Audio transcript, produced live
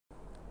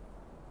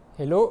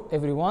Hello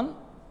everyone,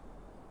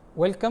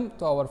 welcome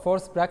to our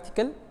fourth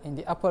practical in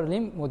the upper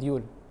limb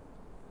module.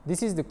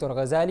 This is Dr.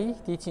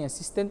 Ghazali, teaching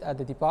assistant at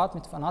the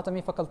Department of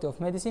Anatomy, Faculty of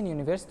Medicine,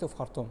 University of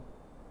Khartoum.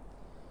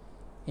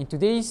 In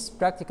today's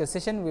practical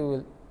session, we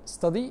will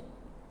study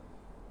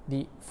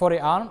the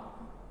forearm,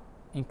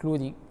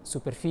 including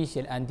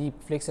superficial and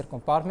deep flexor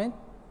compartments,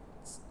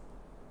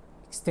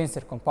 extensor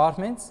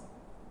compartments,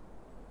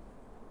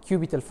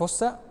 cubital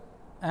fossa,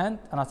 and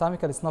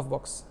anatomical snuff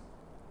box.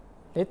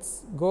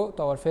 Let's go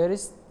to our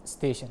first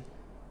station.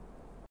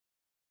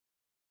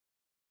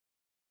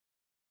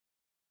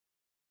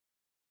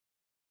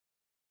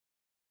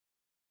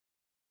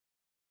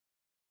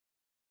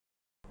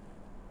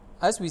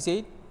 As we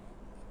said,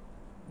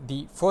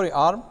 the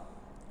forearm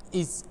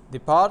is the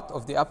part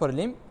of the upper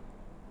limb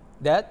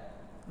that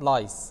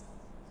lies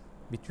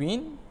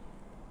between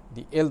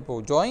the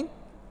elbow joint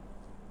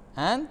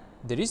and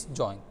the wrist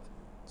joint.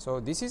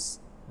 So this is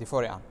the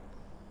forearm.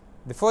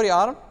 The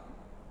forearm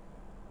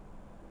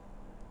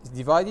is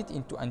divided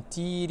into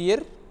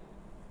anterior,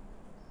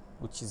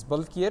 which is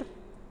bulkier,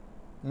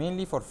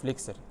 mainly for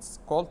flexor. It's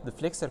called the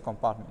flexor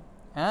compartment,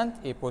 and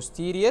a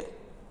posterior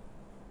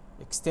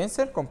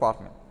extensor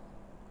compartment.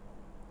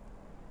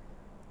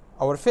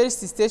 Our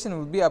first station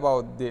will be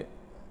about the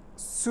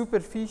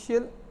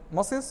superficial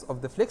muscles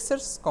of the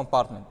flexors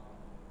compartment.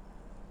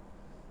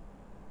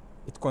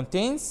 It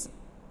contains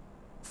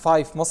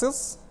 5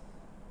 muscles.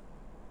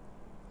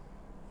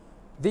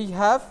 They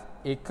have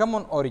a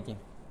common origin,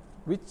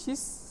 which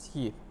is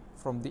here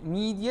from the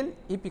medial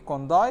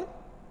epicondyle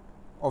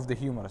of the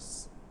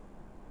humerus.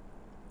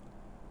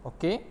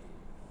 Okay,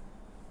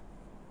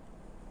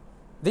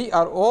 they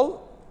are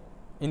all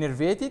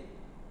innervated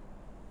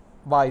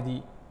by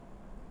the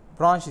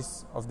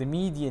branches of the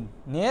median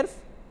nerve,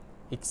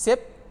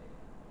 except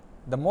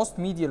the most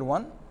medial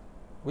one,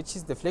 which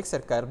is the flexor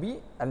carpi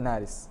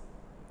ulnaris.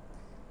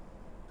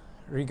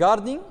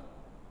 Regarding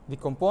the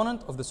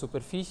component of the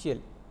superficial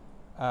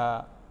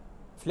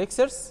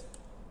flexors,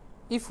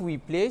 if we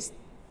place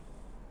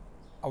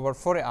our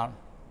forearm,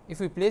 if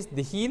we place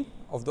the heel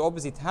of the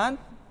opposite hand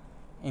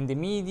in the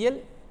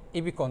medial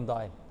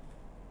epicondyle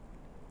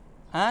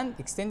and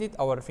extended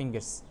our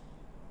fingers,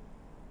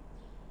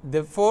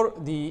 the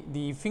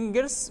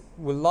fingers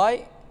will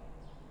lie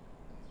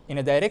in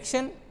a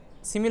direction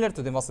similar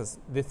to the muscles.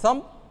 The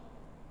thumb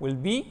will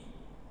be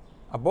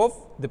above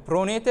the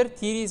pronator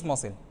teres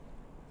muscle.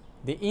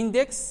 The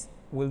index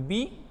will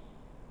be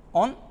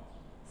on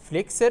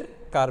flexor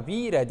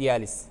carpi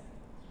radialis.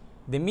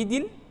 The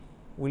middle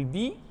will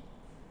be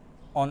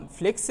on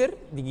flexor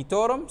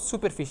digitorum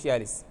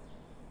superficialis.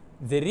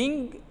 The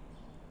ring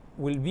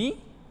will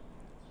be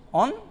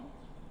on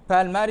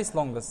palmaris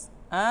longus,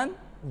 and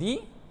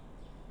the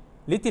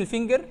little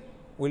finger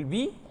will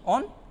be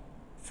on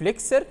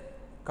flexor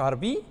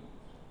carpi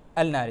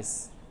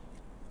ulnaris.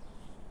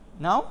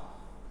 Now,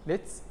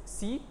 let's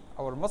see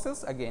our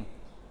muscles again.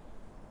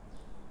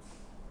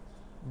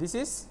 This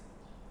is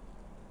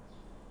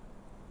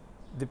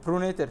the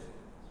pronator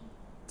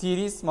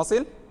teres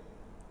muscle.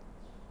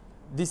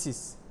 This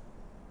is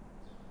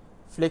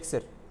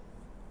flexor.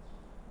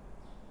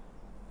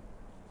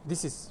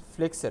 This is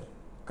flexor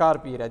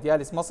carpi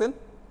radialis muscle.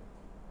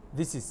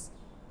 This is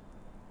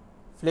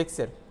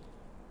flexor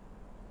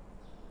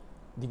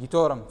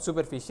digitorum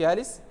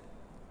superficialis,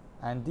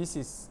 and this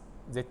is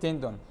the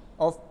tendon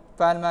of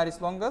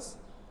palmaris longus,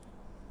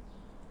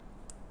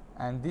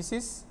 and this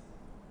is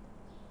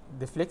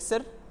the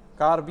flexor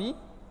carpi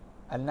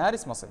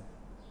ulnaris muscle.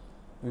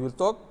 We will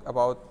talk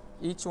about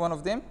each one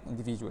of them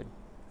individually.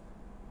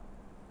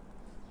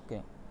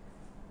 Okay.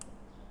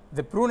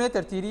 The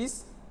pronator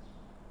teres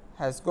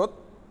has got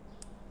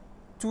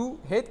 2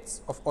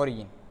 heads of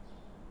origin.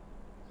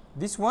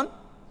 This one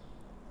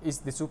is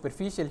the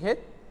superficial head,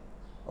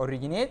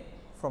 originate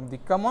from the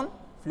common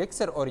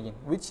flexor origin,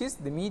 which is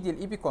the medial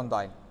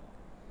epicondyle,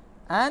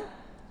 and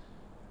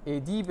a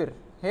deeper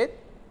head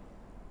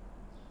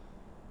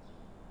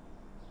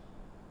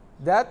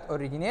that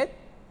originate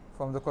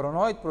from the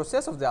coronoid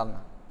process of the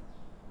ulna.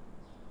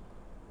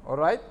 All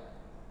right.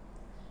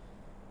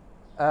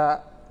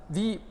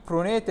 The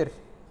pronator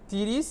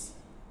teres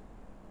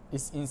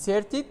is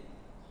inserted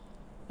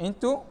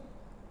into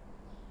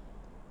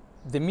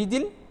the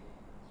middle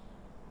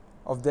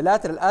of the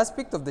lateral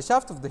aspect of the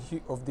shaft of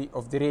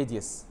the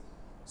radius.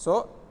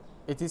 So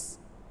it is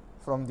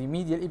from the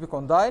medial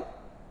epicondyle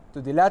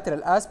to the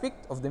lateral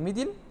aspect of the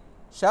middle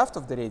shaft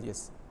of the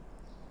radius.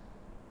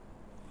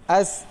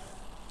 As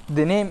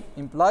the name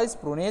implies,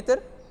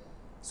 pronator,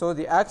 so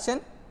the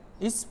action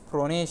is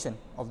pronation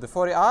of the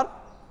forearm,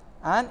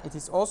 and it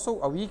is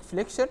also a weak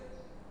flexor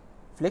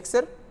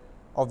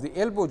of the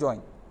elbow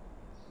joint.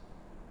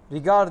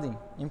 Regarding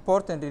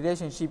important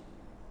relationship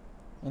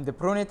in the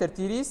pronator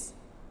teres,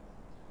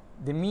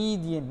 the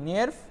median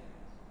nerve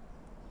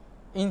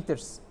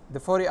enters the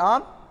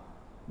forearm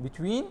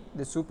between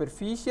the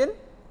superficial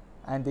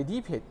and the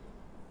deep head.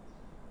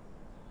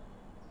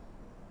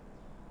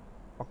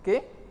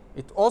 Okay,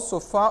 it also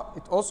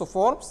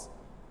forms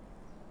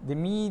the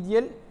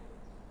medial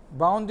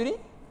boundary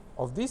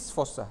of this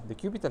fossa, the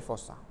cubital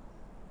fossa.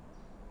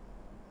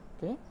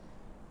 Okay,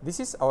 this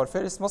is our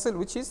first muscle,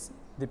 which is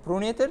the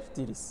pronator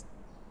teres.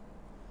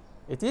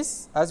 It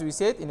is, as we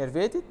said,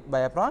 innervated by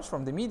a branch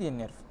from the median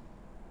nerve.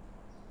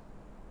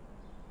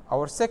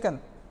 Our second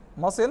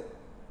muscle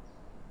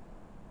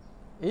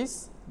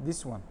is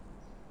this one.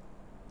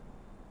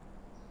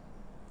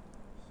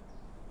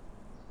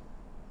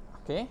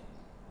 Okay,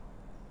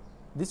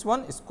 this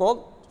one is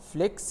called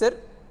flexor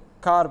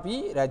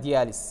carpi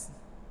radialis.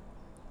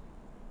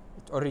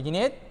 It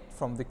originates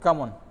from the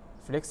common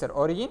flexor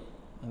origin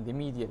in the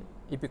medial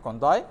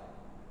epicondyle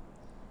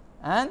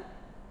and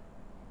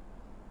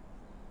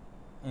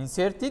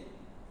inserted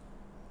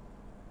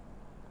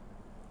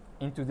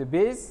into the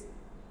base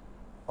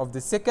of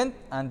the second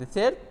and the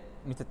third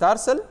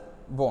metatarsal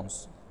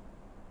bones.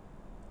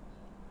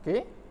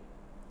 Okay,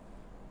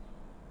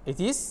 it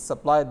is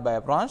supplied by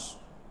a branch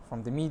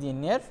from the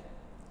median nerve.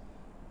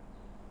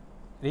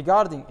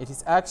 Regarding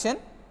its action,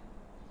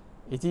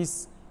 it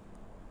is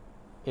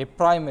a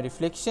primary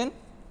flexion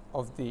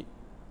of the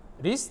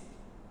wrist,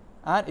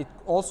 and it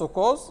also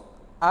causes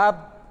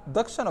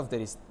abduction of the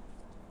wrist.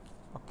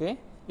 Okay,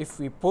 if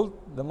we pull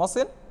the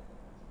muscle,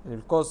 it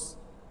will cause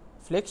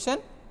flexion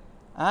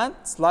and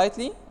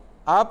slightly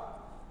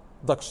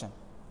abduction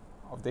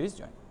of the wrist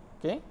joint.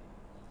 Okay.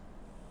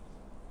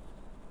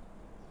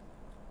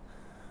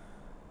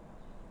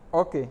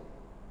 Okay.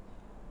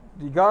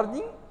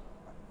 Regarding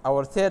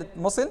our third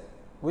muscle,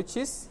 which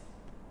is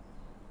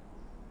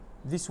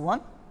this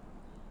one.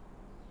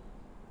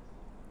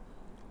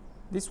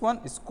 This one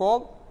is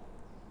called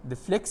the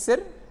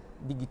flexor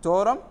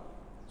digitorum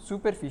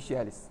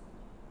superficialis.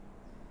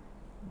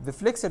 The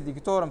flexor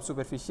digitorum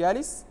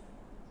superficialis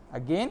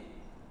again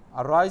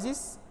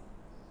arises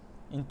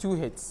in two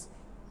heads.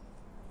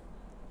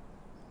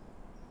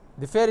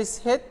 The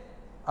first head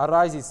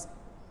arises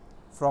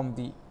from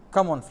the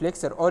common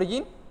flexor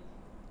origin,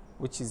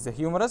 which is the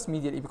humerus,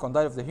 medial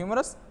epicondyle of the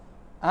humerus,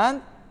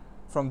 and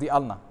from the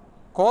ulna,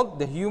 called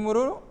the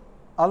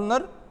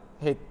humero-ulnar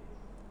head.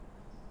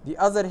 The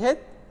other head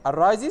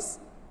arises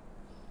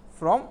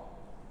from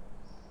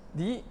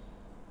the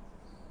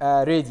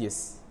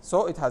radius.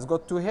 So it has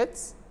got two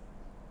heads.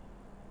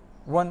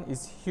 One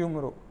is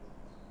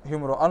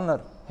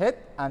humero-ulnar head,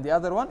 and the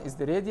other one is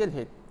the radial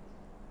head.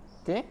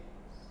 Okay.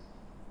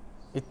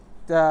 It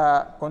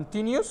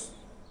continues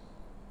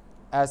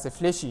as a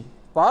fleshy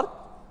part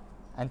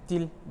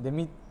until the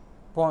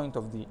midpoint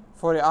of the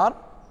forearm.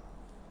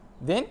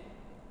 Then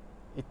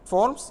it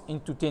forms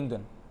into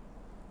tendon.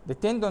 The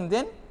tendon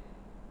then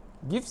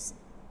gives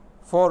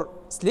 4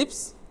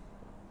 slips,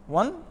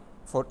 one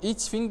for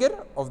each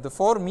finger of the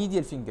 4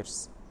 medial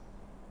fingers.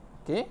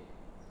 Okay.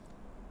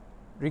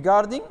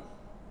 Regarding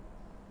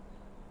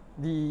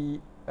the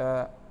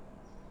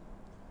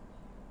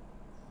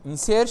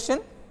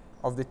insertion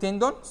of the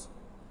tendons,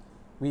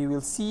 we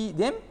will see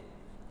them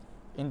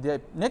in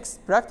the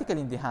next practical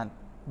in the hand,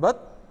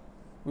 but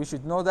we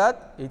should know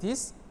that it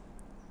is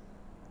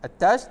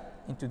attached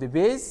into the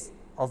base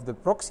of the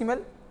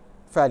proximal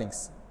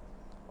phalanx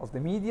of the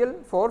medial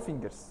 4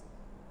 fingers.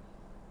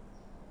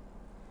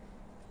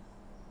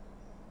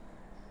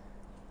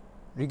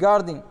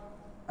 Regarding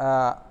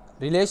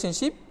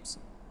relationships,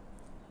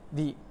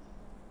 the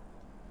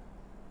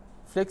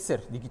flexor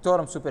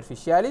digitorum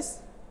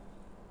superficialis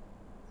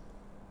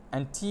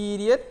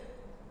anterior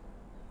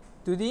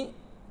to the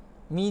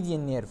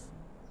median nerve.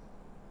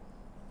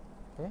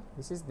 Okay,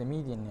 this is the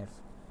median nerve.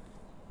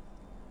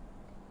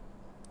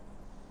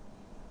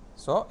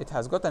 So it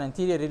has got an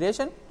anterior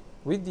relation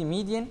with the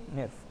median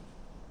nerve.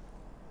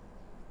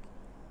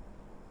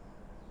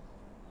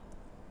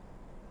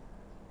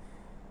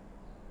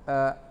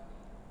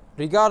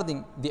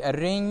 Regarding the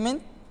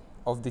arrangement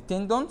of the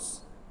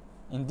tendons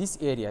in this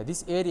area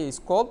is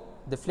called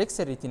the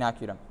flexor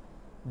retinaculum.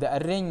 The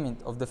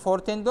arrangement of the 4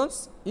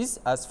 tendons is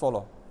as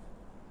follows.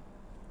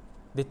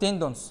 The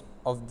tendons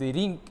of the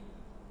ring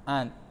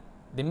and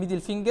the middle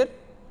finger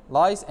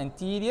lies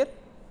anterior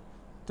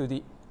to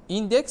the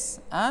index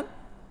and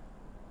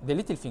the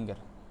little finger.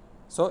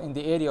 So in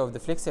the area of the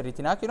flexor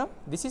retinaculum,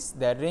 this is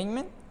the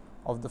arrangement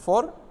of the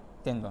 4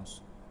 tendons.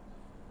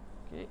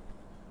 Okay.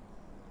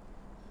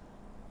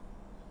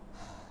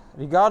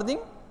 Regarding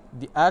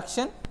the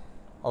action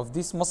of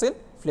this muscle,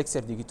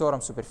 flexor digitorum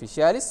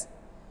superficialis,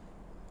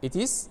 it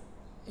is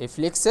a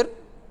flexor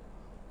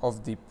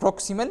of the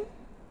proximal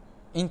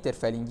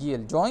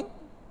interphalangeal joint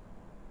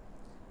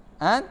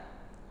and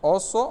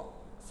also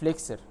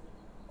flexor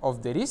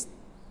of the wrist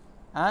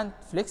and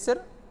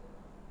flexor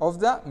of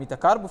the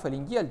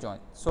metacarbophalangeal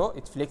joint. So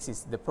it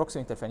flexes the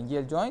proximal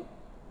interphalangeal joint,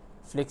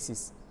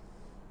 flexes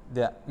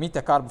the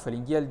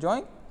metacarbophalangeal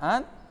joint,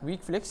 and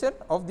weak flexor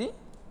of the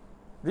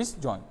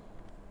wrist joint.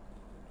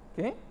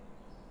 Okay.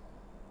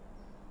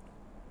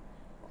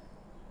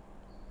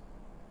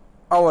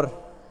 Our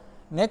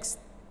next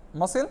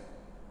muscle,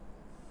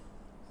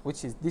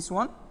 which is this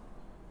one,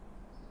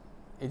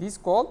 it is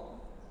called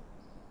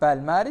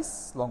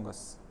palmaris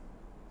longus.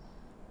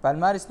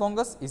 Palmaris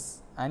longus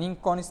is an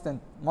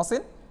inconstant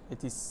muscle.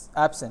 It is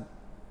absent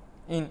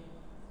in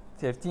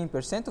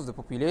 13% of the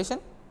population.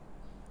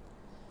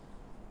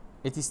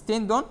 Its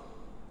tendon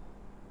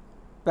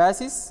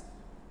passes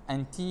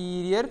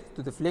anterior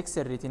to the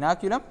flexor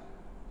retinaculum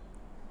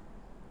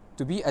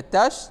to be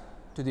attached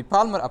to the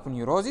palmar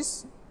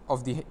aponeurosis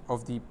of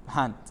the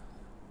hand.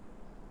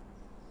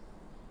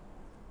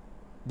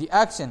 The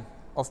action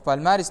of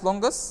palmaris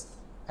longus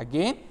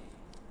again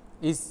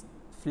is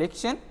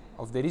flexion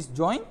of the wrist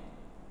joint,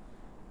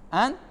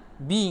 and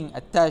being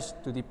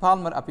attached to the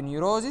palmar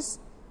aponeurosis,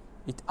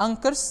 it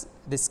anchors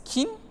the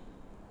skin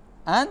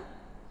and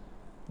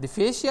the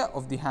fascia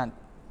of the hand.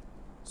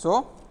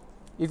 So,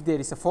 if there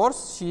is a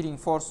force, shearing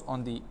force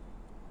on the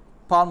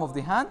palm of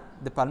the hand,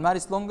 the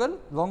palmaris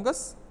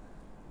longus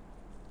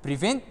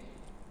prevent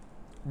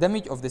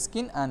damage of the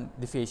skin and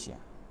the fascia.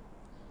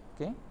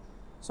 Okay,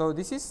 so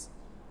this is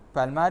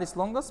palmaris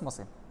longus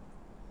muscle.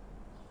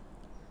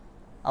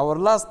 Our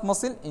last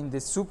muscle in the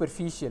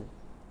superficial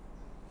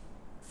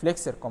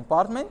flexor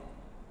compartment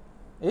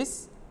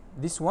is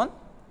this one.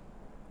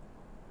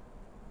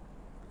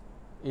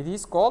 It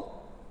is called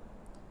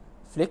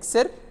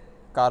flexor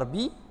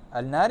carpi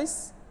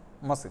ulnaris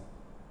muscle.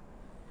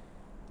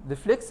 The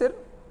flexor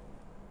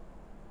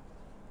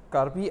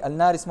carpi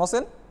ulnaris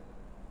muscle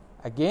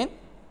again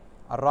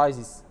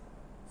arises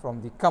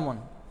from the common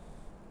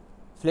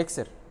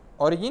flexor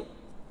origin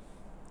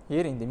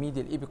here in the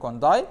medial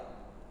epicondyle,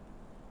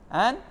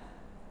 and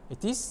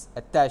it is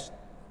attached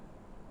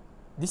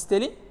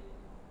distally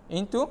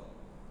into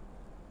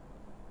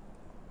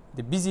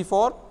the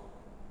bisiform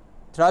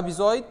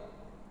trapezoid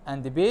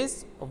and the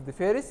base of the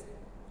first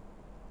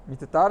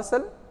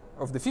metatarsal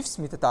of the fifth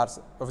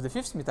metatarsal of the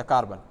fifth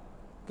metacarpal.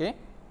 Okay,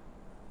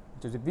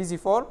 to the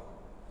bisiform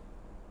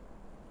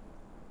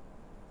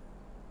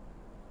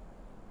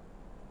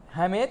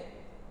hamate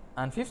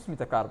and fifth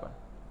metacarpal.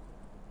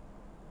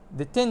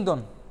 The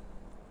tendon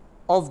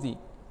of the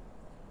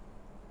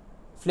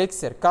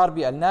flexor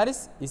carpi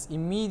ulnaris is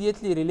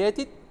immediately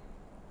related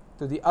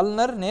to the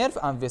ulnar nerve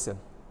and vessel.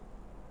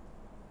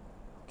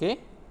 Okay,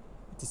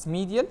 it is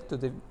medial to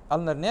the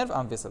ulnar nerve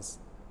and vessels.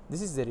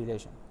 This is the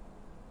relation.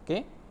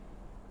 Okay,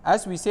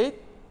 as we said,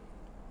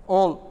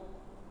 all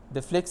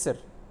the flexor,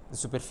 the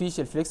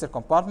superficial flexor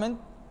compartment,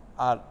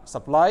 are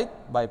supplied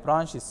by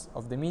branches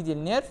of the medial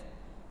nerve,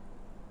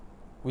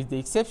 with the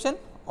exception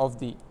of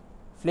the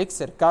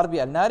flexor carpi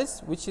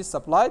ulnaris, which is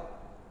supplied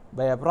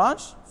by a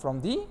branch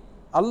from the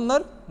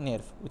ulnar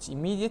nerve, which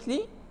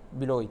immediately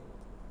below it.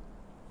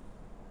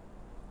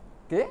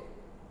 Okay,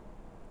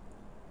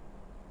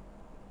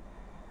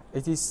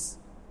 it is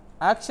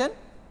action.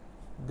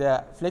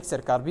 The flexor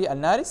carpi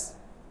ulnaris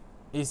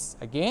is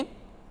again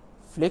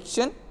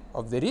flexion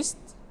of the wrist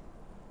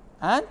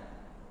and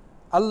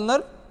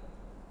ulnar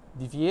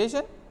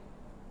deviation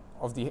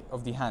of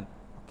the hand.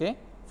 Okay,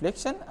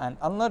 flexion and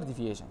ulnar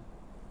deviation.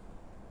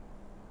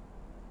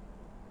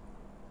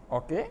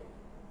 Okay,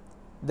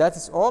 that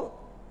is all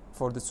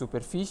for the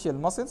superficial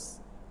muscles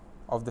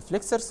of the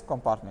flexors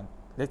compartment.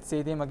 Let's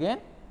say them again.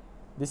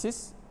 This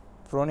is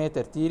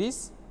pronator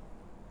teres.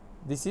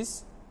 This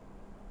is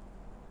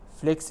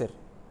flexor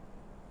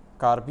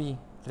carpi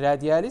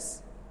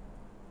radialis.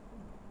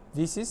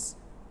 This is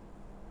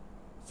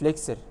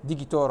flexor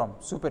digitorum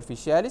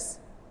superficialis.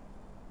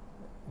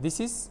 This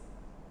is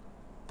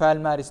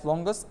palmaris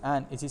longus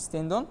and its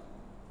tendon,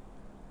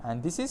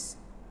 and this is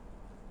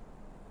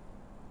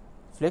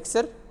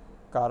flexor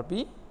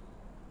carpi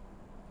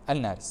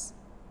ulnaris.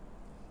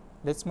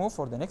 Let's move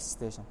for the next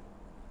station.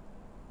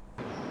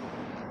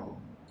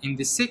 In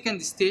the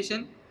second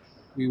station,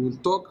 we will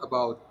talk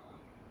about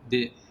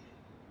the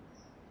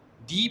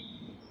deep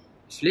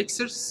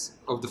flexors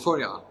of the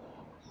forearm.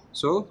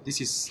 So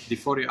this is the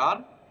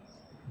forearm.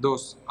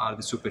 Those are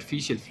the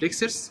superficial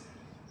flexors.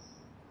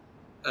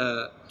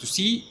 To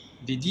see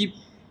the deep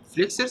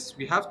flexors,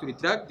 we have to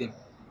retract them.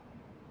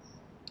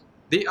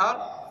 They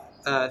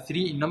are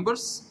 3 in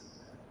numbers.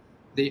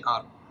 They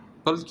are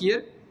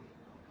bulkier.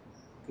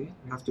 Okay,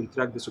 we have to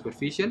retract the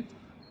superficial.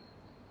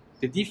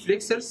 The deep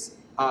flexors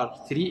are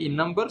 3 in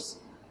numbers.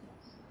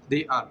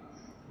 They are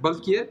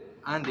bulkier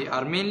and they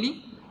are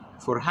mainly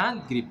for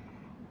hand grip.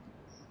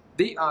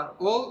 They are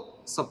all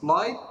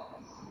supplied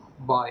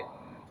by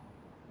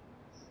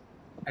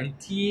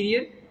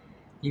anterior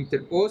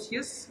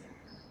interosseous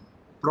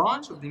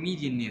branch of the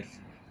median nerve,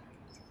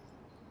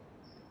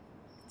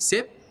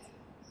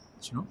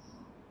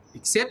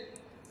 except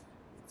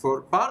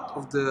for part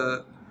of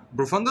the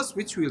profundus,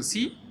 which we will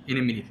see in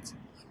a minute.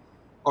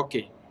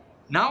 Okay,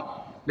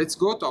 now let's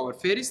go to our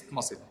first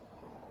muscle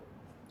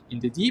in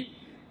the deep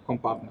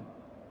compartment.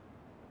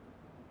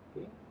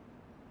 Okay.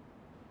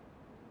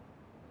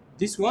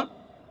 This one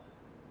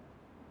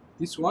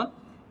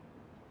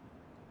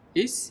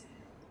is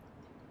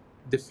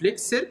the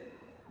flexor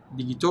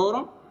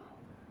digitorum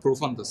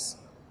profundus.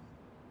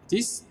 It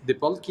is the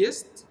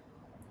bulkiest.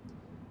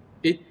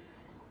 It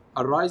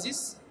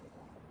arises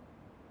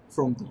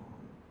from the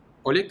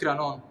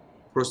olecranon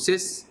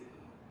process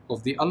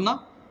of the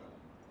ulna,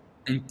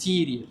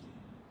 anterior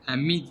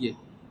and medial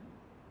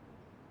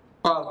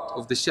part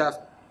of the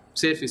shaft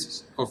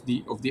surfaces of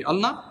the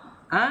ulna,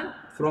 and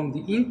from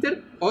the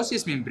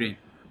interosseous membrane.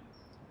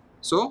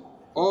 So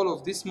all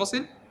of this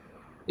muscle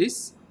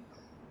is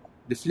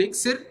the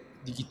flexor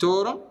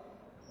digitorum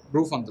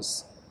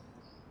profundus.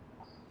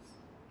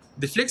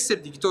 The flexor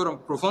digitorum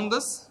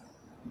profundus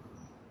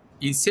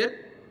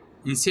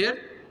insert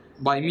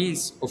by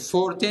means of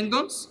 4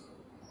 tendons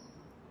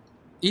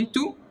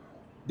into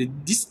the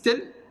distal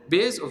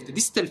base of the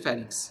distal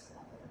phalanx.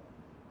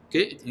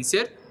 Okay, it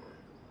insert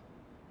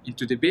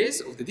into the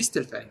base of the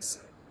distal phalanx.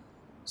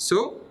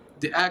 So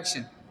the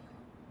action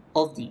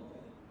of the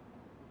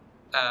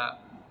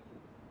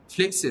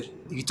flexor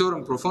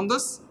digitorum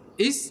profundus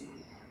is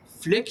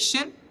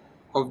flexion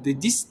of the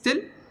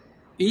distal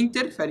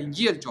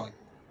interphalangeal joint,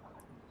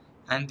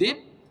 and then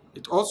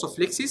it also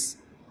flexes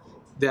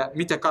the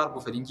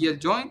metacarpophalangeal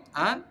joint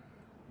and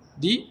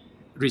the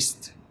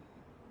wrist.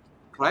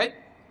 Right?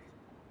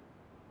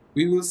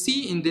 We will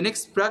see in the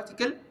next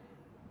practical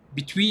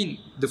between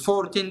the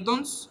 4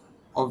 tendons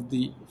of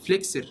the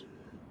flexor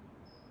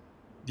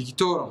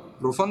digitorum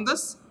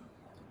profundus,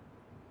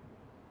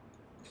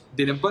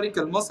 the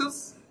lumbrical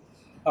muscles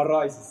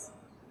arises.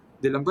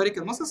 The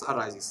lumbrical muscles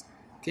arises.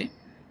 Okay.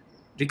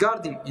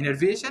 Regarding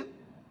innervation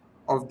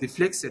of the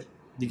flexor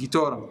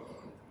digitorum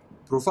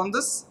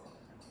profundus,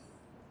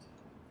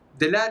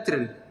 the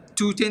lateral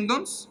 2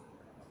 tendons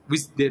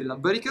with their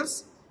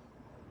lumbricals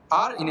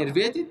are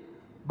innervated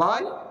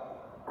by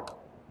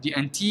the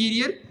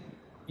anterior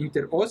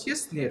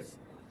interosseous nerve,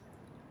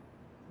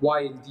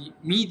 while the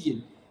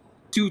medial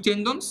 2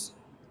 tendons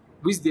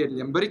with their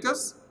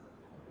lumbricals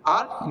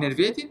are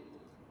innervated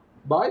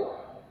by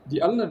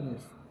the ulnar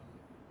nerve.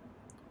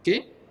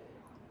 Okay,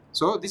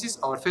 so this is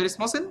our first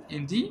muscle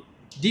in the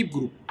deep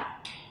group.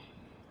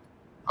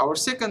 Our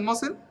second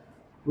muscle,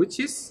 which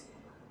is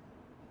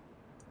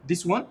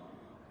this one,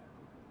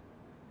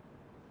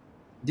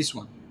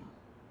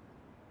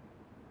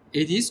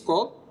 it is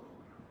called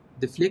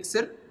the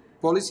flexor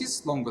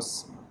pollicis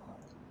longus.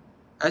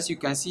 As you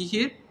can see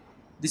here,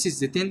 this is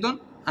the tendon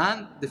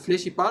and the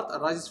fleshy part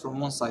arises from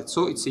one side,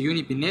 so it's a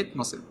unipinnate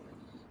muscle.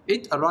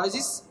 It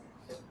arises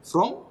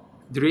from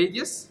the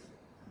radius,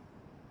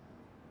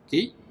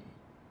 okay,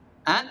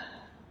 and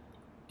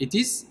it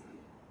is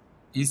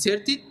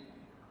inserted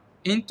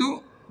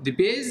into the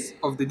base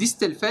of the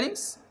distal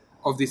phalanx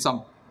of the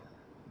thumb.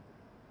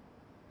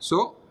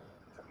 So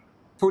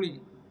pulling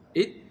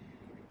it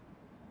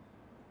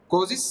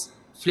causes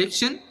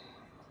flexion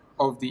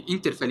of the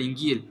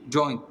interphalangeal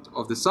joint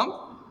of the thumb,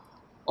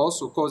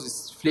 also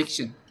causes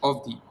flexion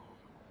of the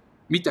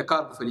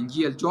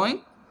metacarpophalangeal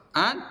joint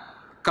and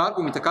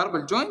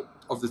carpometacarpal joint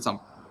of the thumb.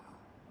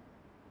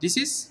 This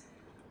is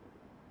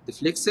the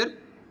flexor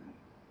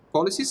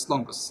pollicis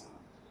longus.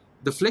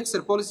 The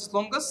flexor pollicis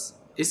longus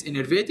is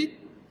innervated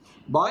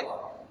by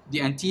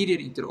the anterior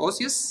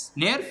interosseous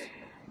nerve,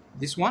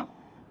 this one,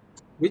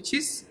 which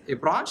is a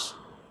branch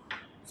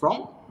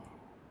from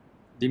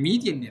the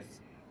median nerve.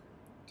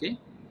 Okay.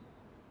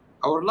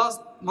 Our last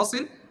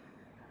muscle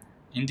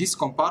in this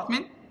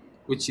compartment,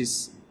 which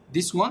is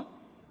this one,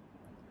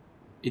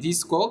 it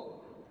is called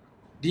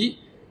the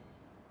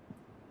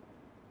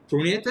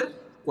pronator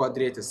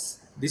quadratus.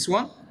 This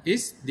one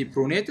is the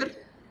pronator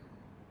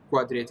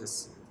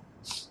quadratus.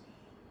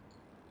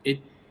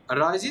 It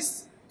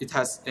arises, it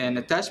has an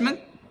attachment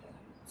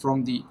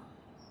from the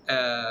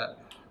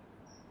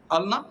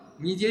ulna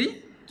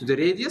medially to the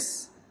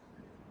radius.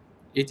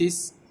 It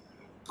is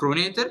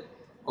pronator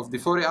of the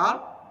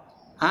forearm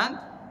and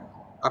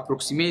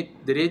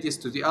approximate the radius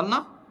to the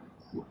ulna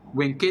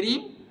when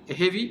carrying a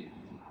heavy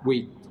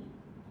weight.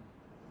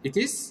 It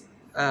is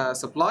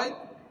supplied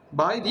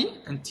by the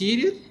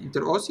anterior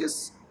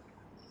interosseous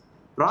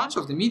branch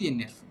of the median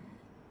nerve.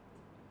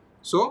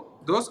 So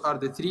those are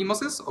the 3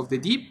 muscles of the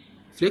deep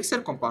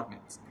flexor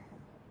compartment.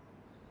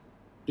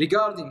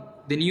 Regarding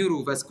the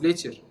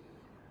neurovasculature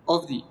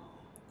of the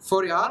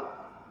forearm,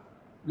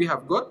 we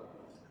have got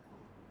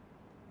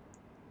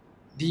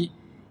the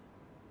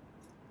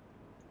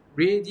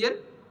radial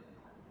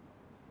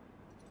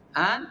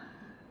and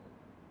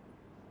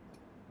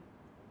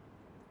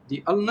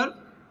the ulnar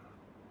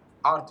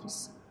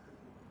arteries.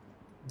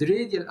 The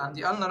radial and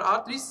the ulnar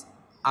arteries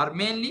are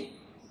mainly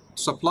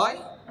to supply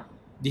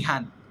the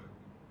hand,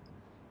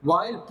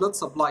 while blood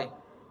supply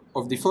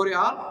of the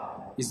forearm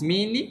is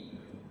mainly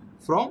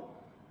from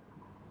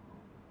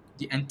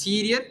the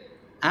anterior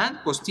and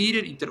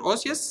posterior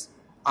interosseous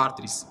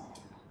arteries.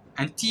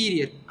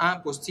 Anterior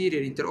and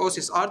posterior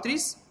interosseous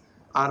arteries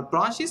are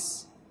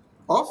branches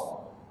of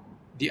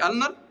the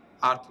ulnar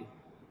artery.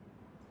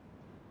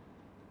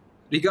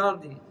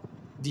 Regarding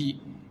the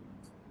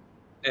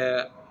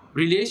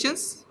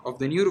relations of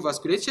the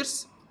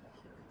neurovasculatures,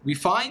 we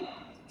find,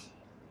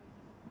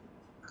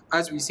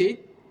 as we said,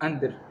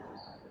 under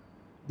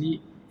the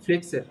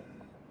flexor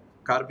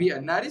carpi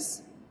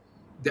ulnaris,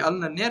 the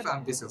ulnar nerve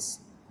and vessels.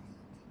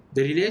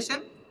 The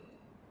relation,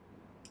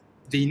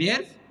 the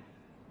nerve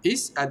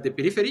is at the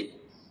periphery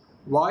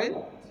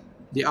while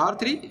the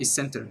artery is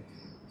central.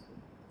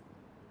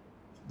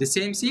 The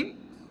same thing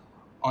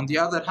on the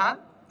other hand,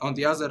 on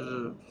the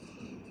other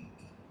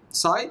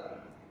side,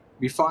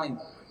 we find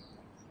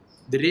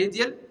the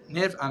radial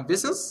nerve and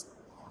vessels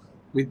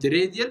with the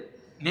radial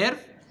nerve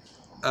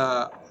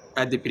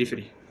at the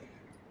periphery.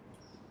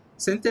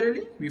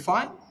 Centrally, we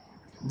find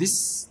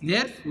this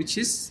nerve, which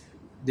is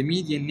the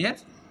median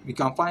nerve. We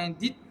can find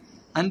it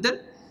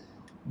under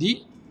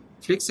the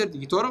flexor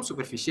digitorum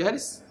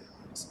superficialis.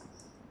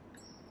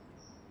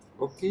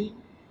 Okay,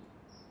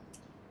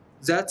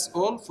 that's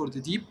all for the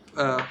deep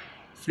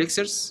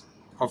flexors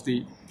of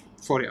the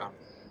forearm.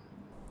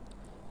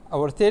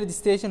 Our third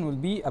station will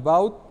be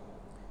about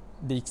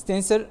the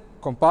extensor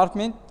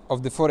compartment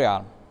of the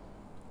forearm.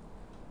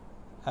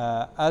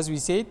 As we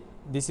said,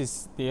 this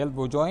is the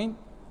elbow joint,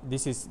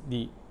 this is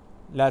the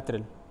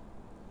lateral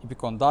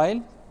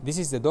epicondyle, this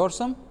is the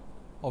dorsum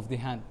of the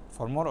hand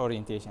for more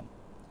orientation.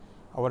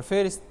 Our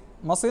first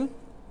muscle,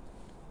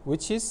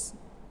 which is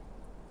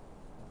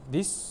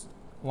this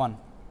one.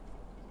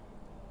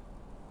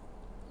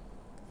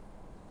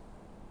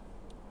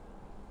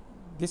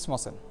 This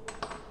muscle.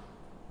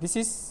 This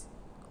is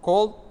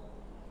called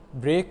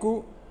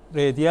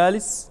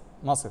brachioradialis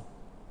muscle.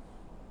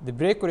 The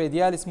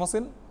brachioradialis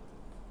muscle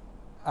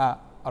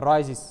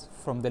arises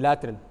from the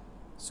lateral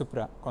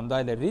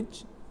supracondylar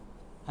ridge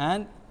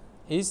and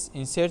is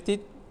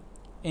inserted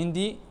in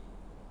the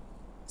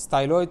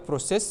styloid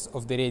process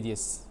of the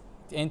radius.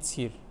 It ends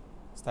here,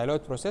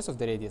 styloid process of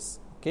the radius.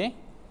 Okay,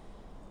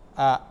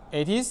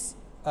 it is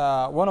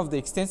one of the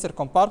extensor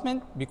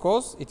compartment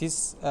because it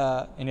is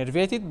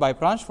innervated by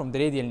branch from the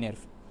radial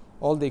nerve.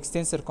 All the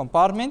extensor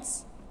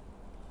compartments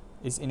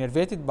is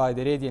innervated by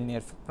the radial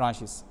nerve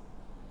branches.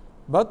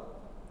 But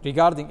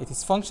regarding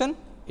its function,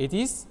 it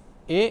is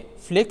a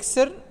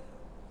flexor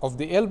of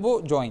the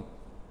elbow joint.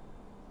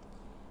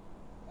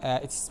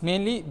 It's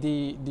mainly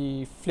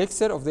the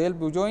flexor of the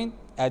elbow joint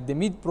at the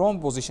mid-prone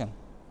position.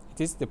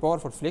 It is the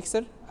powerful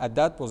flexor at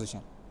that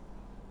position.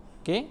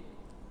 Okay,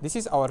 this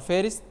is our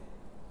first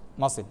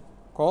muscle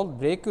called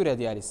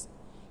brachioradialis.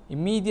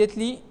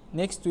 Immediately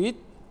next to it,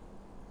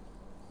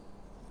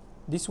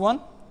 this one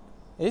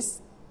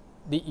is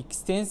the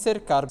extensor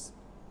carpi.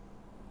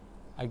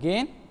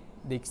 Again,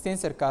 the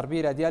extensor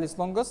carpi radialis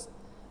longus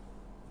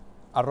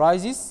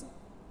arises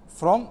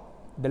from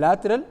the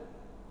lateral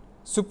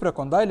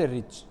supracondylar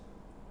ridge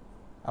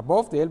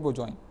above the elbow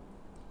joint.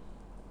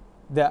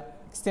 The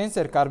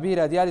extensor carpi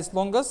radialis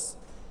longus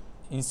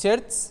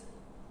inserts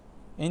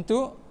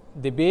into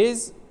the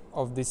base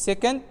of the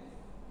second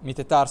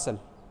metatarsal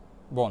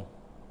bone.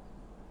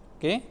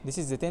 Okay, this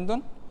is the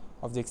tendon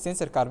of the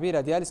extensor carpi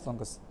radialis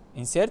longus,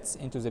 inserts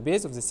into the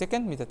base of the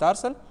second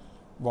metatarsal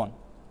bone.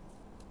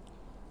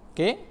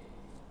 Okay,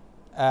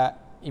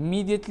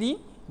 immediately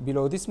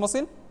below this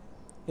muscle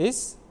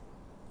is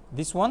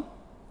this one.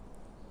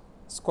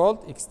 It's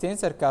called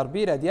extensor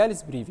carpi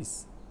radialis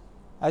brevis.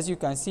 As you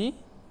can see,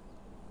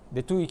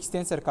 the two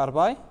extensor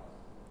carpi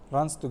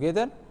runs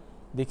together.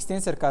 The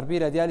extensor carpi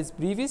radialis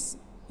brevis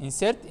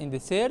insert in the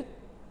third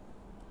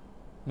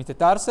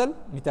metatarsal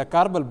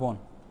metacarpal bone,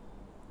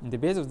 in the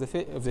base of the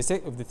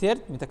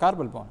third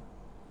metacarpal bone.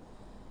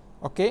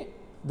 Okay,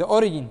 the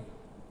origin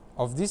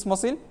of this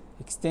muscle,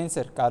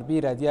 extensor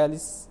carpi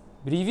radialis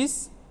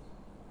brevis,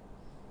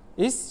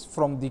 is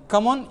from the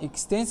common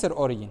extensor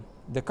origin.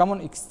 The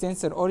common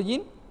extensor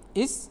origin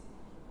is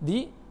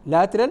the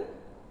lateral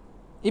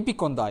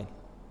epicondyle.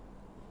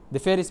 The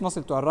first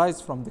muscle to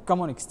arise from the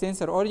common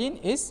extensor origin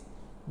is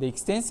the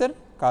extensor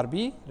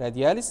carpi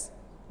radialis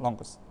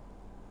longus.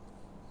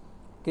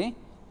 Okay,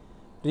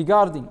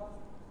 regarding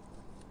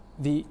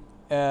the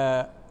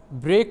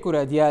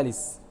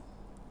brachioradialis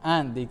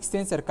and the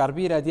extensor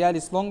carpi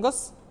radialis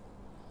longus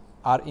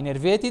are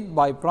innervated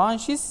by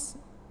branches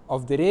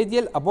of the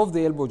radial above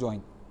the elbow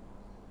joint.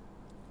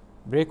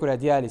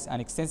 Brachioradialis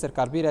and extensor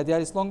carpi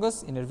radialis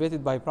longus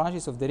innervated by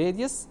branches of the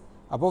radius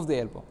above the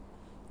elbow.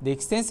 The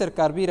extensor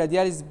carpi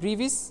radialis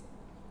brevis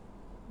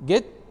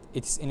get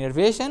its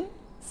innervation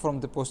from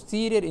the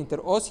posterior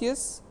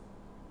interosseous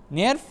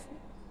nerve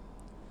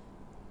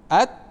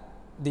at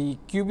the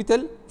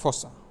cubital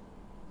fossa.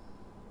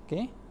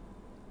 Okay,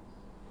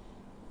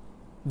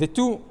 the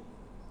two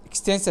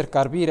extensor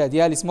carpi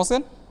radialis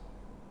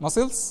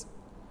muscles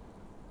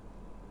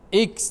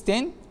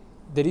extend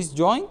the wrist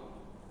joint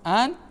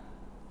and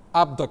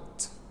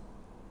abduct.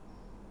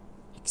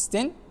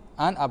 Extend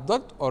and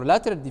abduct or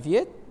lateral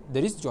deviate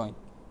the wrist joint.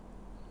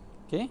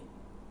 Okay.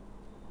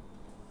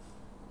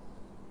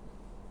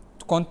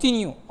 To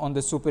continue on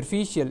the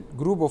superficial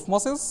group of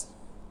muscles,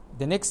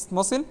 the next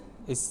muscle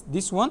is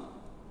this one,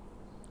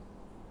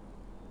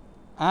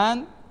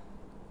 and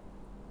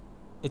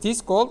it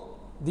is called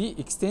the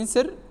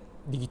extensor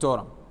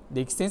digitorum.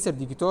 The extensor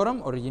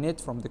digitorum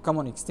originates from the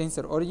common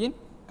extensor origin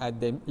at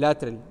the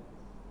lateral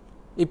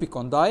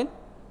epicondyle.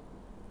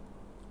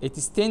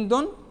 Its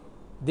tendon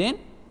then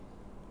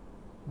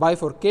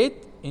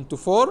bifurcate into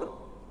 4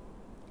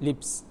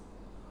 lips,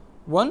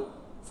 one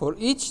for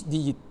each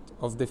digit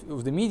of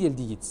the medial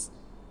digits.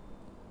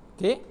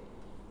 Okay,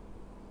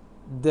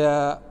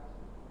 the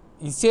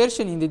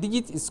insertion in the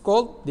digit is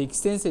called the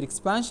extensor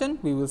expansion.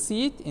 We will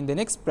see it in the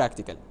next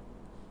practical,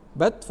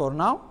 but for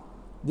now,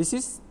 this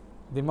is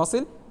the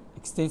muscle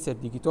extensor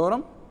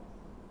digitorum,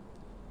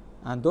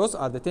 and those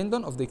are the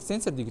tendon of the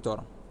extensor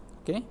digitorum.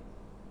 Okay.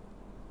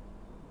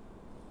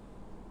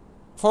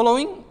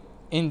 Following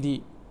in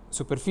the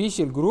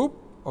superficial group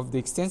of the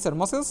extensor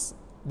muscles,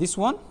 this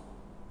one,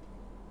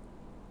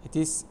 it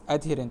is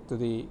adherent to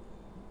the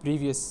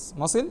previous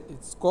muscle.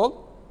 It's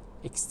called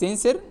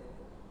extensor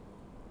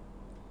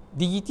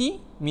digiti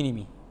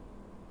minimi.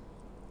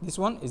 This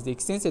one is the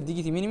extensor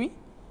digiti minimi,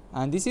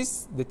 and this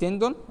is the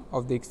tendon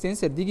of the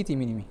extensor digiti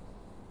minimi.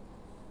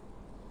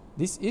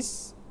 This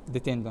is the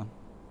tendon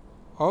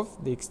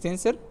of the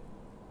extensor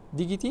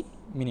digiti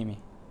minimi.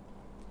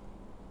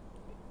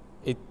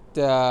 It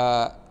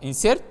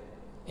insert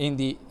in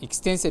the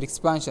extensor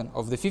expansion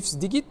of the fifth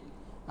digit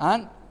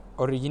and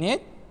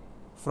originate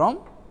from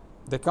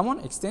the common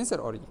extensor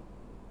origin.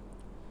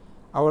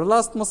 Our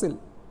last muscle,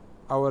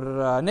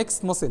 our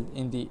next muscle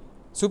in the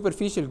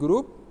superficial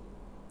group,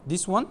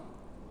 this one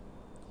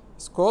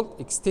is called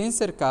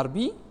extensor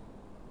carpi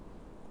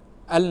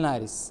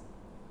ulnaris.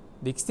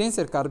 The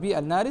extensor carpi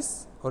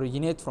ulnaris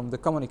originate from the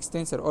common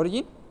extensor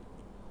origin,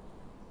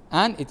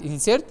 and it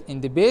insert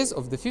in the base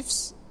of the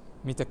fifth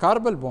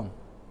metacarpal bone.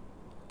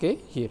 Okay,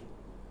 here,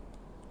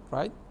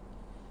 right?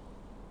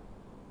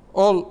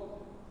 All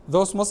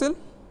those muscles,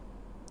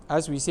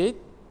 as we said,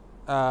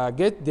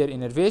 get their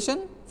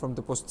innervation from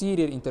the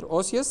posterior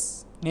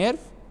interosseous nerve,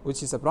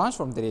 which is a branch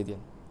from the radial.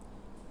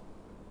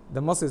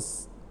 The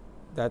muscles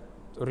that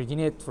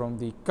originate from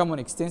the common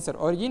extensor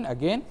origin,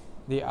 again,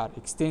 they are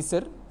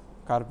extensor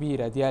carpi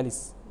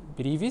radialis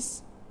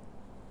brevis,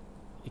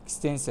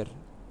 extensor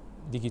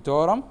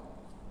digitorum,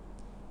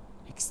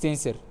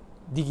 extensor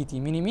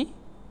digiti minimi,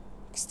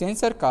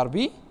 extensor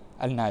carpi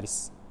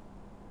ulnaris.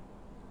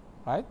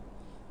 Right?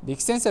 The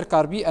extensor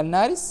carpi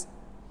ulnaris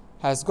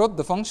has got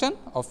the function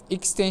of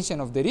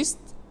extension of the wrist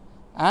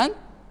and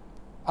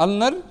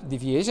ulnar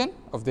deviation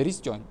of the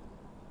wrist joint.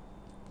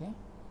 Okay.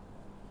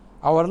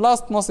 Our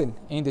last muscle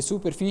in the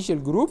superficial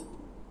group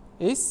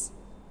is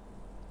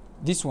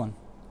this one.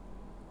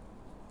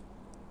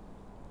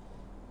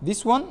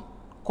 This one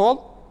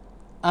called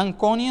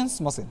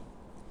Anconius muscle.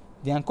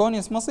 The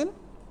Anconius muscle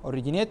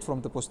originates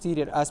from the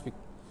posterior aspect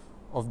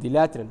of the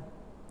lateral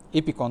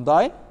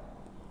epicondyle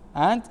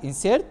and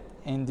insert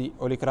in the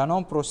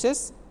olecranon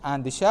process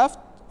and the shaft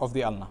of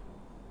the ulna.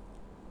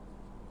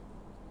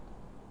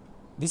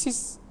 This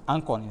is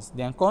Anconius.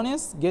 The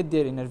Anconius get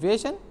their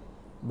innervation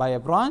by a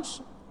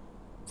branch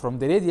from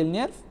the radial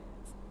nerve,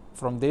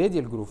 from the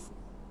radial groove.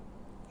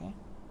 Okay.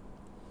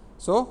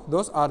 So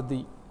those are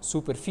the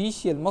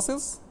superficial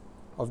muscles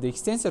of the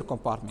extensor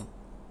compartment.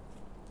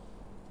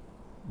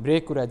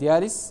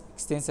 Brachioradialis,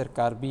 extensor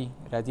carpi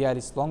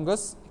radialis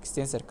longus,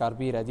 extensor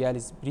carpi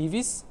radialis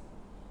brevis,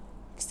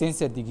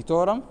 extensor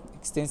digitorum,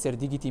 extensor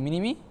digiti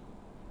minimi,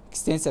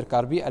 extensor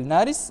carpi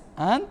ulnaris,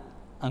 and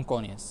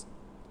Anconius.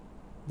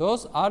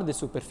 Those are the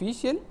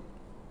superficial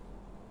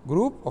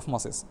group of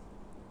muscles.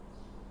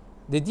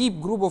 The deep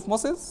group of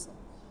muscles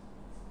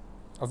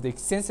of the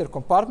extensor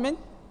compartment,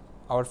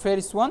 our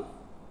first one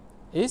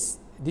is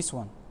this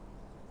one.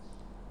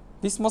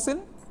 This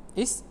muscle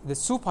is the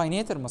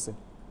supinator muscle.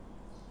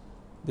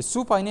 The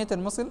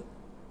supinator muscle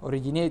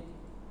originates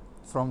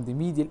from the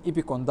medial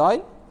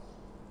epicondyle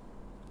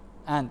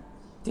and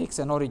takes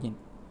an origin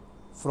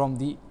from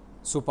the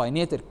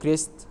supinator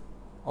crest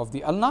of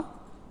the ulna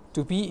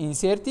to be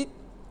inserted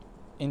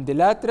in the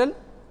lateral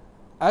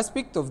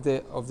aspect of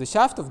the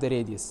shaft of the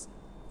radius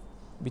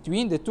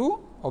between the two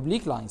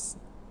oblique lines.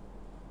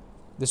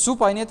 The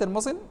supinator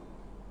muscle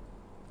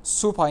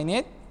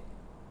supinate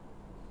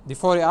the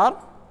forearm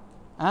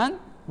and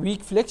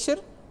weak flexure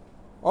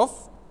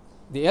of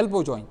the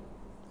elbow joint.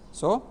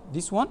 So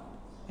this one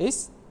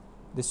is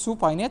the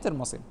supinator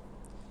muscle.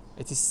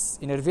 Its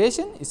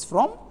innervation is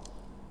from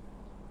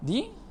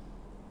the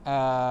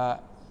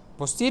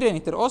posterior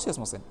interosseous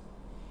muscle.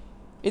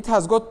 It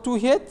has got two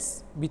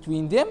heads.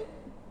 Between them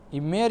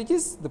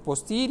emerges the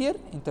posterior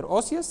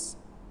interosseous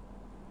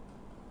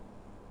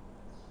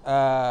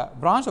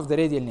branch of the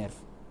radial nerve.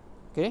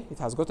 Okay, it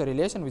has got a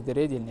relation with the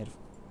radial nerve.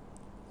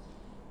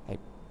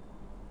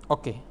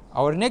 Okay,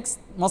 our next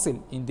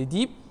muscle in the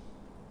deep,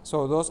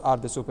 so those are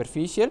the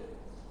superficial.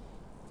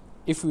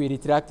 If we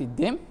retracted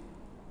them,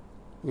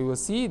 we will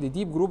see the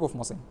deep group of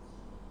muscle.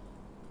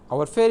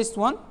 Our first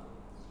one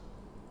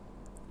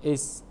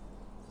is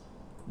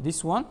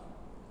this one,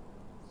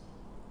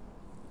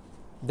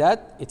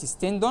 that its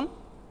tendon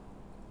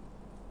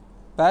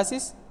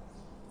passes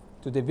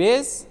to the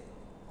base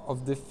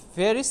of the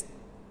first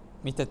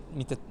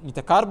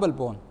metacarpal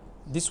bone.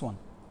 This one.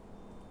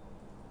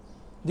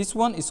 This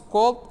one is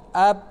called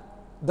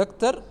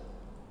abductor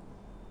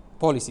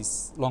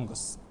pollicis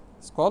longus.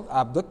 It's called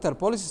abductor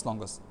pollicis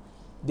longus.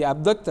 The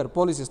abductor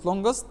pollicis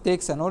longus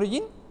takes an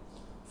origin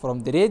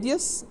from the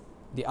radius,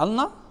 the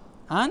ulna,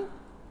 and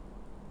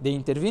the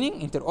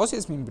intervening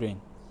interosseous membrane.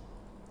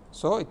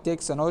 So it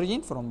takes an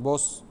origin from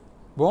both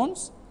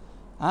bones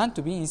and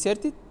to be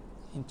inserted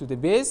into the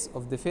base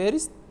of the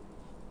first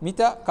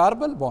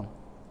metacarpal bone.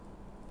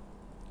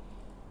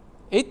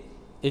 It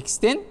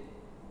extends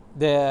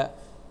the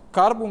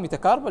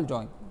carbo-metacarpal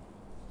joint.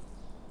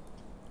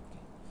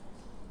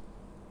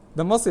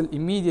 The muscle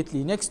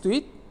immediately next to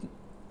it,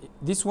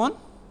 this one,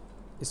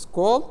 is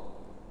called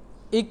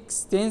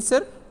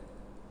extensor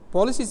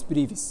pollicis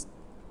brevis.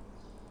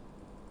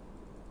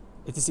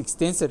 It is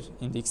extensor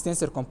in the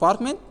extensor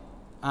compartment,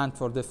 and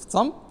for the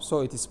thumb, so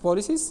it is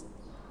pollicis,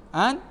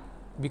 and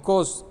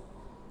because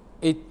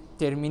it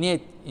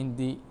terminates in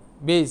the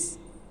base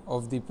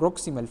of the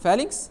proximal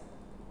phalanx,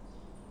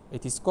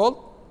 it is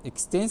called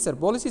extensor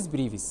pollicis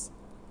brevis.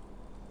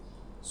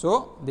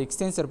 So the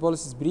extensor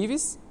pollicis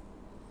brevis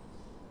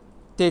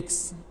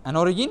takes an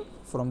origin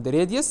from the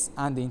radius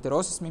and the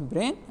interosseous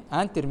membrane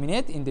and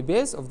terminate in the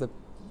base of the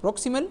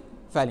proximal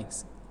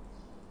phalanx.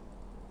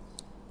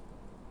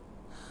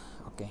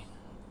 Okay.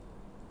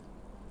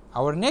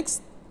 Our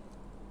next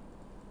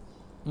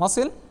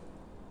muscle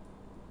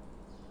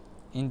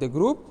in the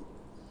group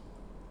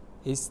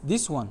is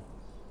this one,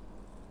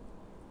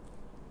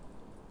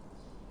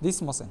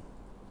 this muscle.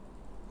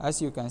 As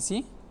you can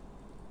see,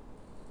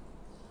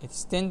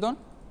 its tendon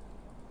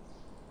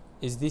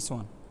is this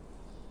one.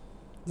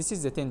 This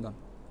is the tendon.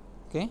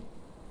 Okay,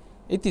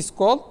 it is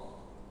called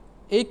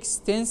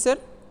extensor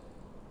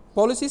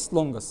pollicis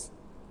longus.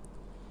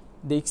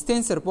 The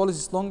extensor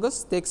pollicis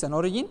longus takes an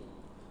origin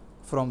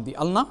from the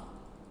ulna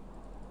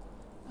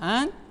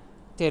and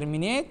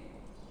terminate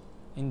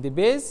in the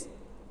base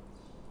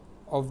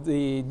of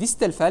the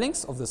distal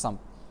phalanx of the thumb.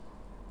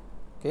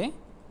 Okay,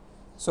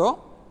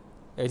 so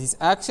its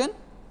action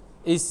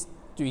is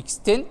to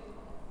extend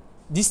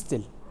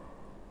distal,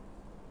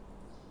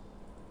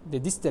 the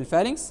distal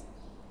phalanx,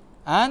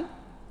 and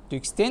to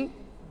extend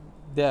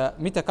the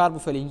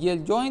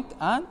metacarpophalangeal joint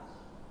and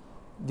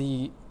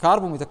the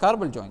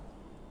carbo-metacarpal joint.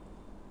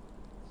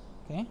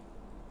 Okay.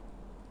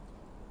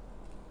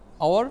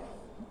 Our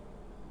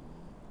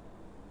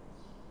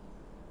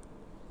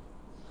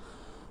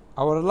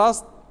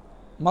last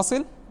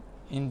muscle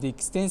in the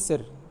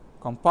extensor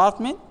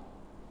compartment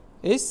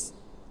is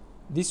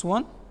this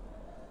one,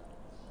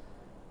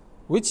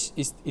 which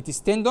is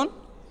tendon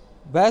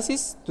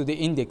passes to the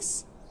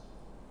index.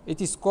 It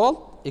is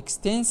called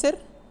extensor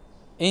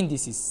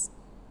indicis.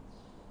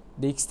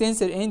 The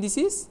extensor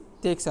indicis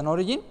takes an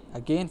origin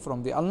again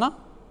from the ulna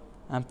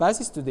and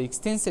passes to the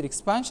extensor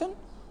expansion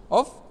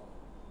of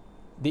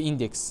the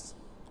index.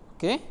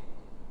 Okay.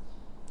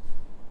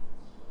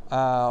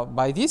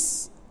 By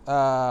this,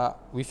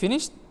 we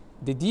finished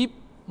the deep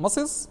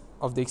muscles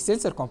of the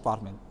extensor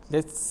compartment.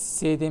 Let's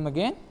say them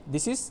again.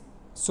 This is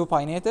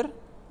supinator.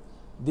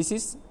 This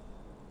is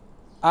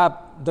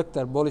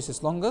abductor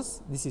pollicis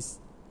longus. This is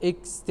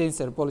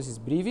extensor pollicis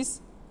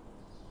brevis.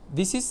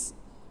 This is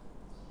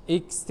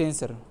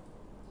extensor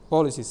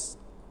pollicis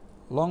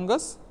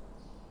longus,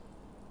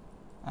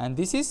 and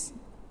this is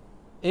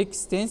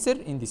extensor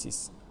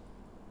indicis.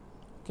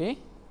 Okay.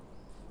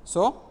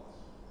 So,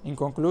 in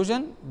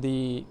conclusion,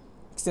 the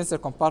extensor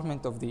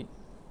compartment of the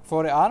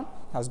forearm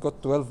has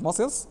got 12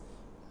 muscles.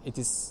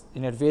 Its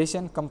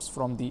innervation comes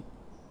from the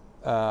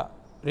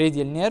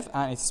radial nerve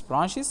and its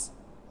branches,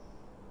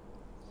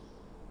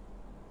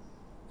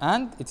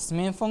 and its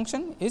main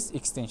function is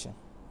extension.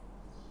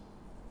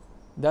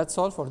 That's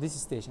all for this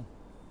station.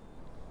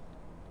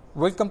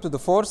 Welcome to the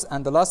fourth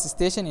and the last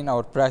station in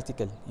our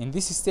practical. In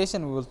this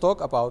station, we will talk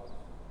about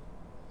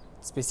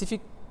specific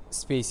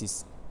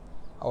spaces.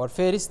 Our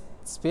first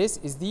space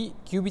is the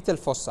cubital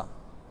fossa.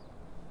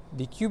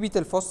 The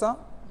cubital fossa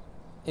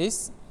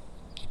is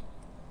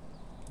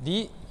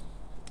the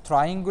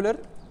triangular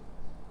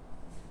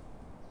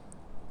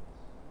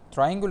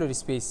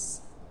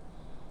space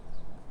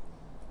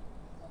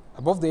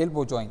above the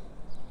elbow joint.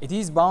 It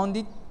is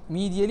bounded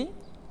medially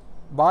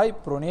by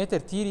pronator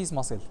teres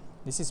muscle.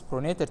 This is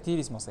pronator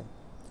teres muscle,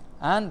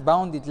 and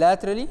bounded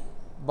laterally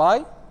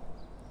by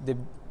the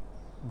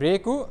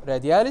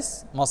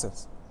brachioradialis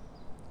muscles.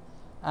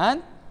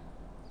 And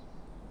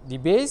the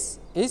base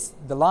is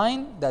the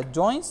line that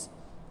joins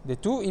the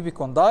two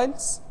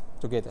epicondyles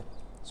together.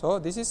 So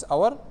this is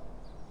our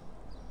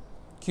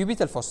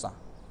cubital fossa.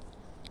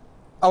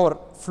 Our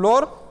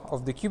floor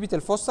of the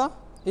cubital fossa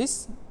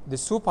is the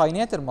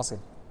supinator muscle.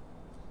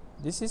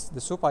 This is the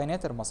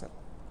supinator muscle.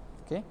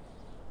 Okay.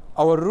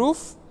 Our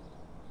roof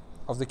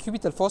of the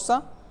cubital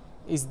fossa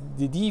is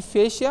the deep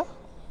fascia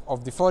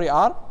of the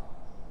forearm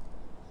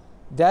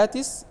that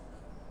is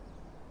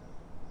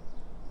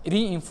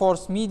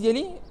reinforced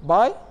medially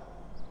by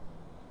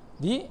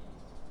the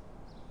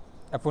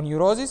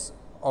aponeurosis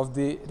of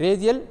the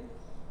radial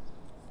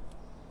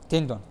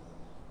tendon.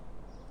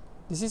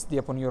 This is the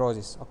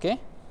aponeurosis. Okay.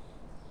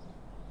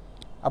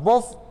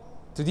 Above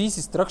to the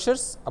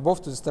structures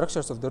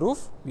of the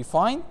roof, we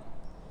find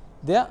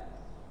the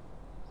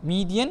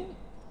median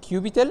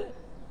cubital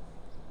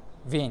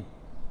vein.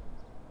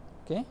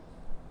 Okay.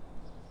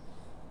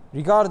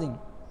 Regarding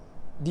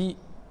the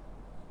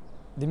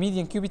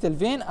median cubital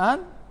vein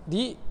and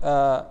the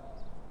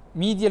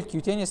medial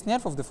cutaneous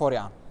nerve of the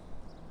forearm.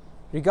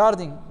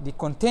 Regarding the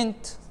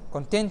contents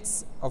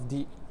of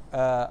the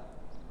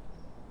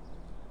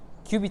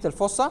cubital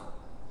fossa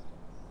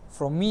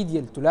from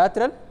medial to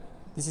lateral,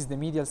 This is the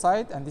medial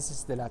side and this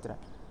is the lateral.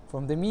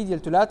 From the medial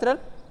to lateral,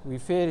 we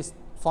first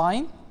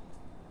find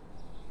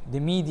the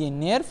median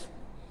nerve,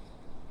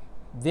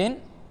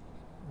 then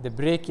the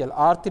brachial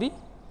artery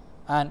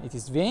and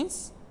its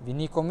veins,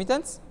 veni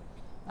comitans,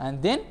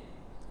 and then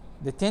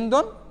the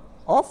tendon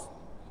of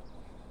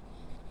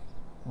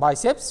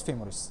biceps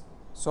femoris.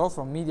 So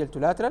from medial to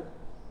lateral,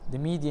 the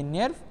median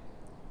nerve,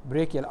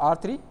 brachial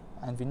artery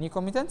and veni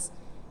comitans,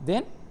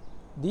 then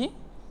the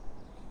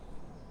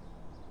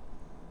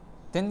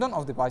tendon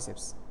of the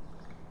biceps.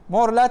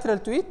 More lateral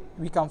to it,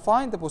 we can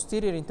find the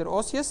posterior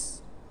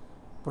interosseous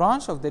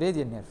branch of the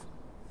radial nerve.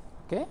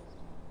 Okay,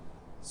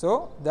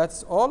 so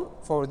that's all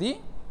for the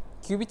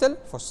cubital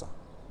fossa.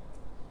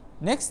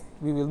 Next,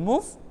 we will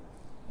move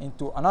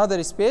into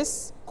another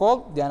space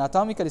called the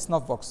anatomical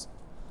snuff box.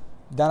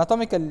 The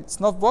anatomical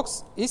snuff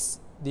box is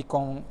the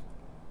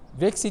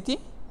convexity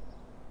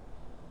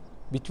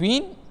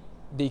between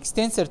the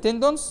extensor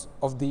tendons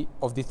of the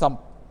thumb.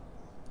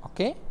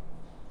 Okay,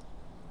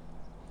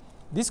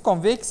 this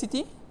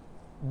convexity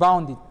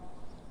bounded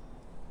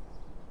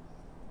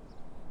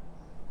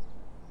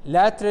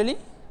laterally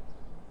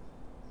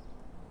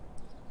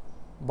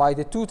by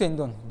the two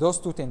tendons, those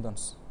two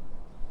tendons,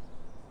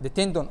 the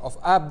tendon of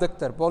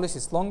abductor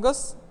pollicis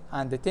longus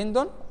and the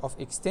tendon of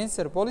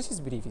extensor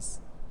pollicis brevis.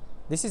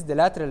 This is the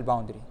lateral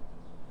boundary.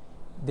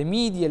 The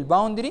medial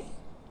boundary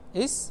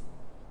is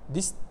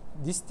this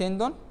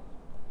tendon,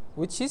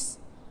 which is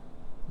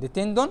the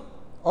tendon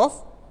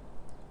of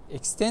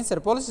extensor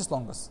pollicis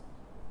longus.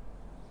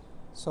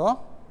 So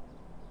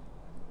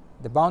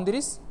the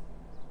boundaries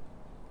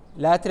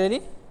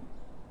laterally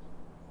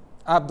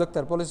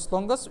abductor pollicis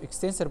longus,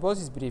 extensor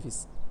pollicis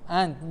brevis,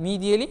 and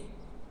medially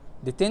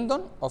the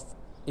tendon of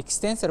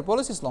extensor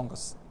pollicis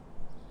longus.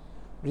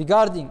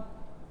 Regarding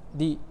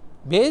the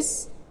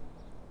base,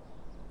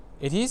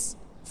 it is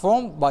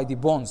formed by the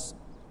bones,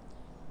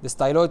 the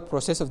styloid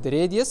process of the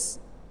radius,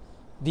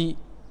 the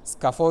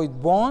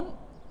scaphoid bone,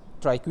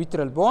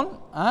 triquetral bone,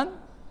 and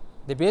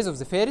the base of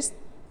the first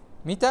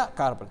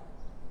metacarpal.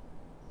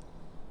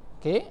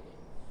 Okay.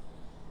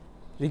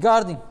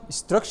 Regarding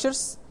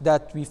structures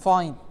that we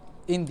find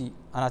in the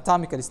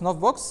anatomical snuff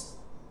box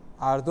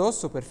are those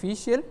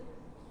superficial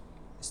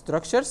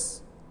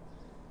structures.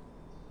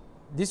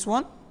 This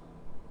one,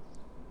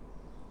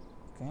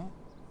 okay,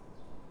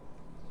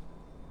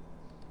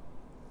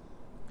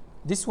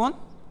 this one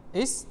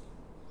is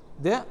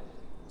the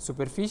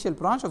superficial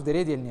branch of the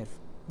radial nerve.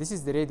 This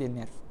is the radial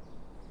nerve,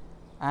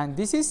 and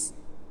this is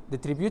the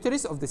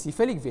tributaries of the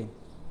cephalic vein.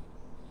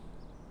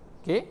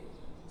 Okay,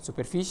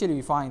 superficially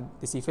we find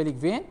the cephalic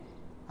vein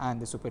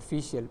and the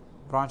superficial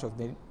branch of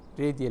the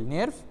radial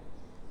nerve,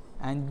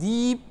 and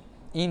deep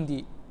in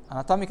the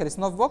anatomical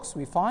snuff box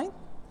we find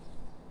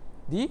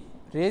the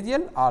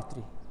radial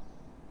artery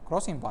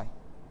crossing by.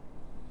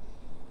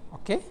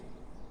 Okay,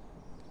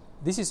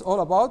 this is all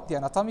about the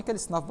anatomical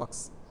snuff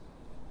box.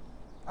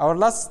 Our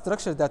last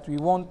structure that we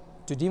want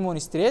to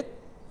demonstrate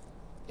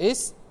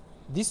is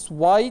this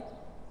white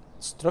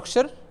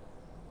structure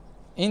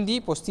in the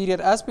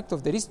posterior aspect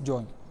of the wrist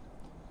joint.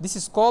 This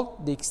is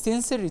called the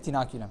extensor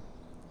retinaculum.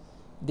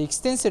 The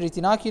extensor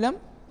retinaculum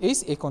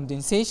is a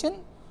condensation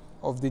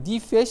of the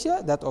deep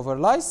fascia that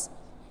overlies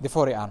the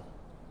forearm.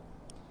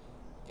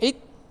 It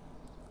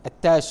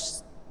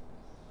attaches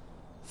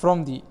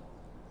from the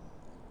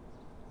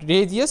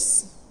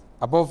radius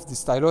above the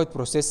styloid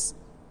process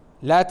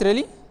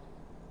laterally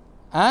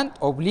and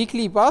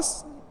obliquely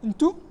pass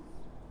into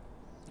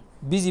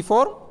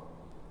pisiform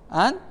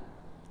and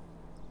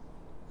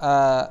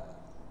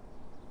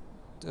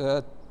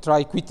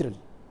triquetral.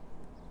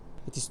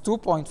 It is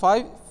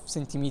 2.5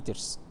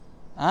 centimeters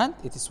and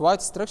it is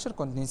white structure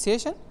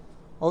condensation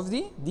of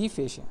the deep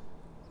fascia.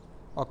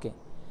 Okay.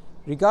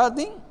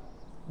 Regarding,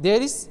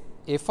 there is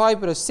a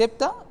fibrous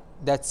septa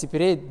that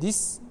separate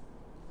this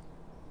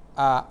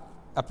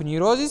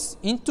aponeurosis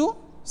into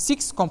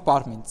 6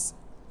 compartments.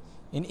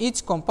 In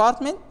each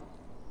compartment,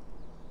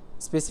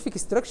 specific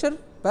structure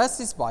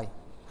passes by,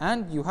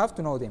 and you have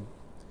to know them.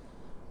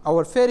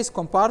 Our first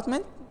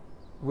compartment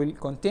will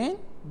contain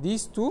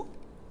these two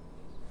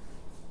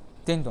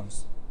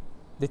tendons,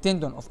 the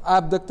tendon of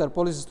abductor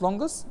pollicis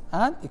longus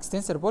and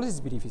extensor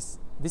pollicis brevis.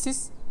 This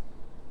is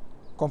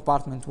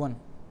compartment 1.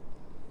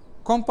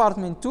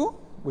 Compartment 2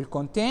 will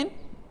contain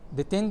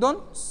the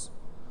tendons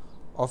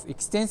of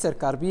extensor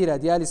carpi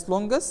radialis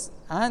longus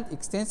and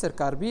extensor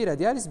carpi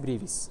radialis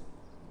brevis.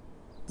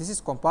 This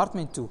is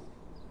compartment 2.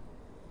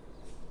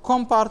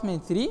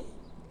 Compartment 3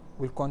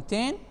 will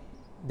contain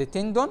the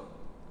tendon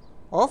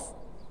of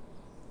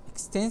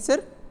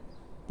extensor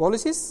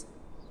pollicis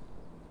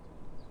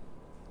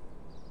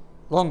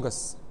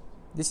longus.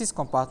 This is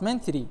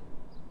compartment 3.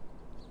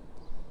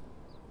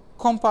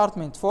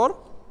 Compartment 4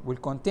 will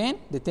contain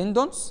the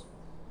tendons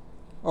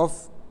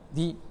of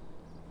the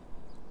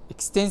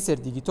extensor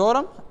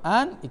digitorum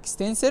and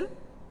extensor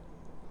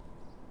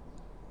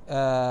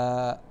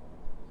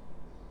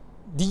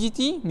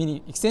digiti,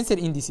 meaning extensor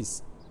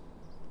indicis.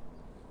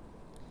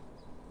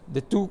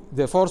 The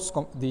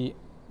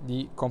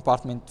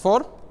compartment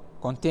 4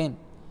 contain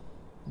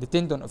the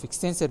tendon of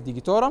extensor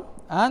digitorum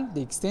and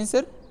the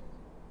extensor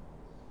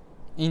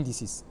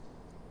indicis.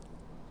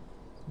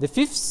 The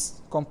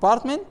fifth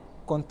compartment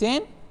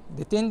contain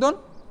the tendon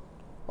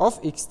of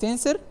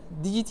extensor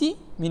digiti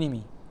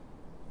minimi.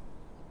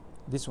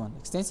 This one,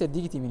 extensor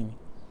digiti minimi.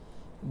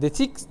 The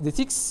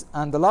sixth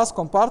and the last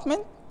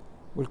compartment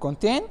will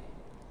contain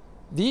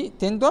the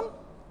tendon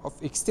of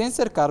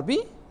extensor carpi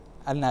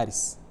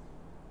ulnaris.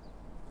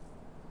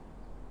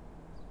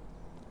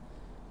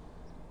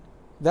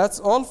 That's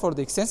all for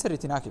the extensor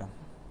retinaculum.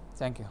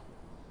 Thank you.